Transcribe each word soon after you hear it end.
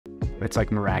It's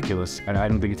like miraculous. And I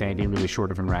don't think it's anything really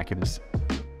short of miraculous.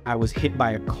 I was hit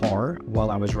by a car while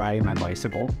I was riding my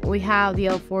bicycle. We have the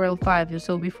L4, L5.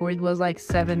 So before it was like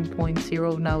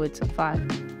 7.0, now it's a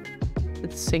 5.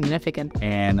 It's significant.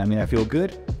 And I mean, I feel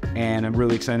good. And I'm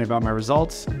really excited about my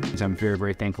results. I'm very,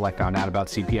 very thankful I found out about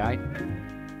CPI.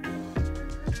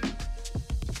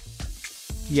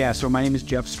 Yeah, so my name is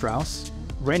Jeff Strauss.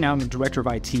 Right now, I'm the director of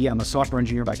IT. I'm a software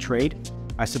engineer by trade.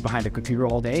 I sit behind a computer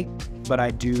all day, but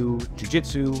I do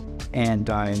jiu-jitsu and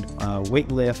I weight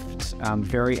lift. I'm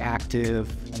very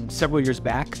active. Several years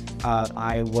back,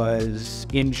 I was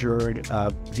injured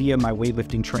via my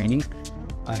weightlifting training.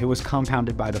 It was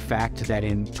compounded by the fact that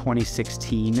in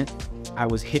 2016, I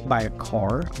was hit by a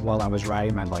car while I was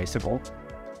riding my bicycle.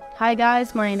 Hi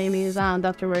guys, my name is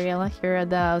Dr. Mariela here at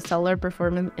the Cellular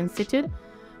Performance Institute.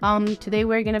 Today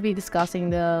we're going to be discussing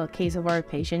the case of our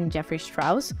patient Jeffrey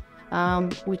Strauss,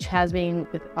 which has been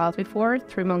with us before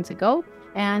 3 months ago,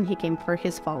 and he came for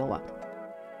his follow-up.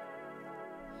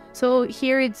 So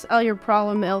here it's your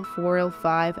problem L4,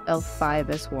 L5,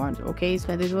 L5S1. Okay,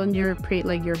 so this one you're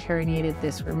your herniated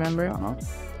disc, remember?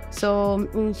 So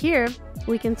in here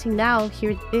we can see now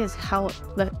here is how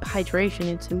the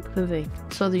hydration is improving.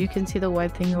 So that you can see the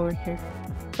white thing over here.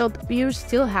 So you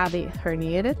still have it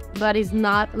herniated, but it's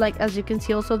not like, as you can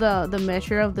see also the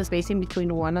measure of the spacing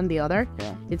between one and the other.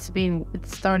 Yeah. It's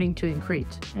starting to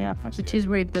increase. Yeah, which is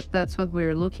great. That's what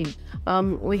we're looking.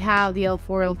 We have the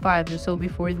L4, L5. So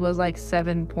before it was like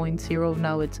 7.0,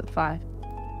 now it's a 5.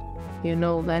 You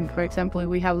know, then for example,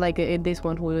 we have like this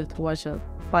one was a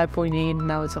 5.8,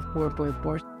 now it's a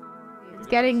 4.4. It's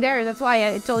getting there. That's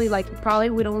why I told you, like, probably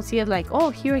we don't see it like,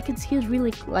 oh, here I can see it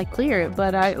really like clear,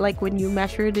 but I like when you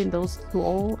measure it in those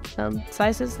small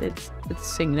sizes, it's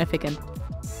significant.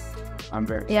 I'm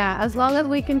very as long as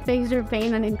we can fix your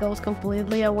pain and it goes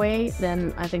completely away,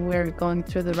 then I think we're going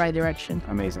through the right direction.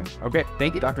 amazing. Okay,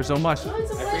 thank you, doctor, so much. Oh,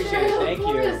 it's a I appreciate it. Thank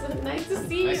you. Nice to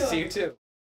see you. Nice to see you too.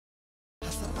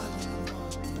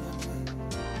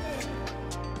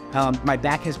 My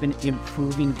back has been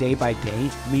improving day by day,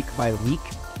 week by week.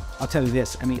 I'll tell you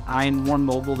this, I mean, I'm more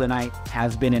mobile than I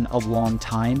have been in a long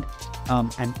time.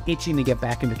 I'm itching to get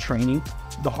back into training.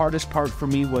 The hardest part for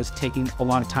me was taking a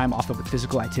lot of time off of the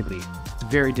physical activity. It's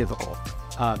very difficult.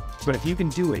 But if you can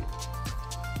do it,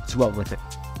 it's well worth it.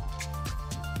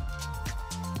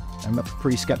 I'm a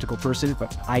pretty skeptical person,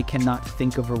 but I cannot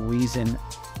think of a reason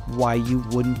why you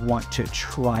wouldn't want to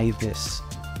try this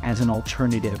as an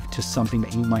alternative to something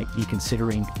that you might be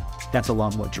considering that's a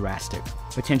lot more drastic,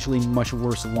 potentially much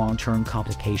worse long-term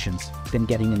complications than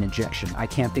getting an injection. I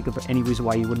can't think of any reason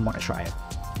why you wouldn't want to try it.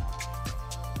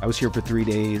 I was here for 3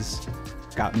 days,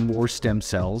 got more stem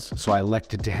cells, so I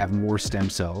elected to have more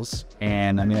stem cells.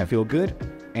 And I mean, I feel good,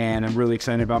 and I'm really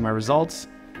excited about my results.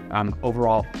 I'm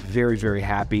overall very, very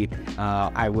happy.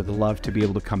 I would love to be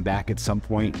able to come back at some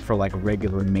point for like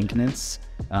regular maintenance.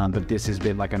 But this has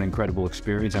been like an incredible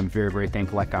experience. I'm very, very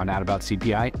thankful I found out about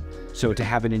CPI. So to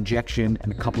have an injection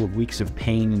and a couple of weeks of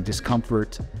pain and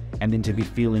discomfort, and then to be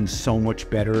feeling so much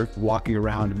better, walking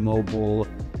around mobile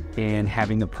and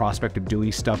having the prospect of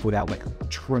doing stuff without like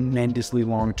tremendously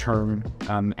long-term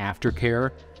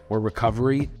aftercare or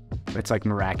recovery, it's like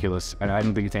miraculous. And I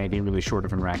don't think it's anything really short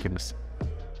of miraculous.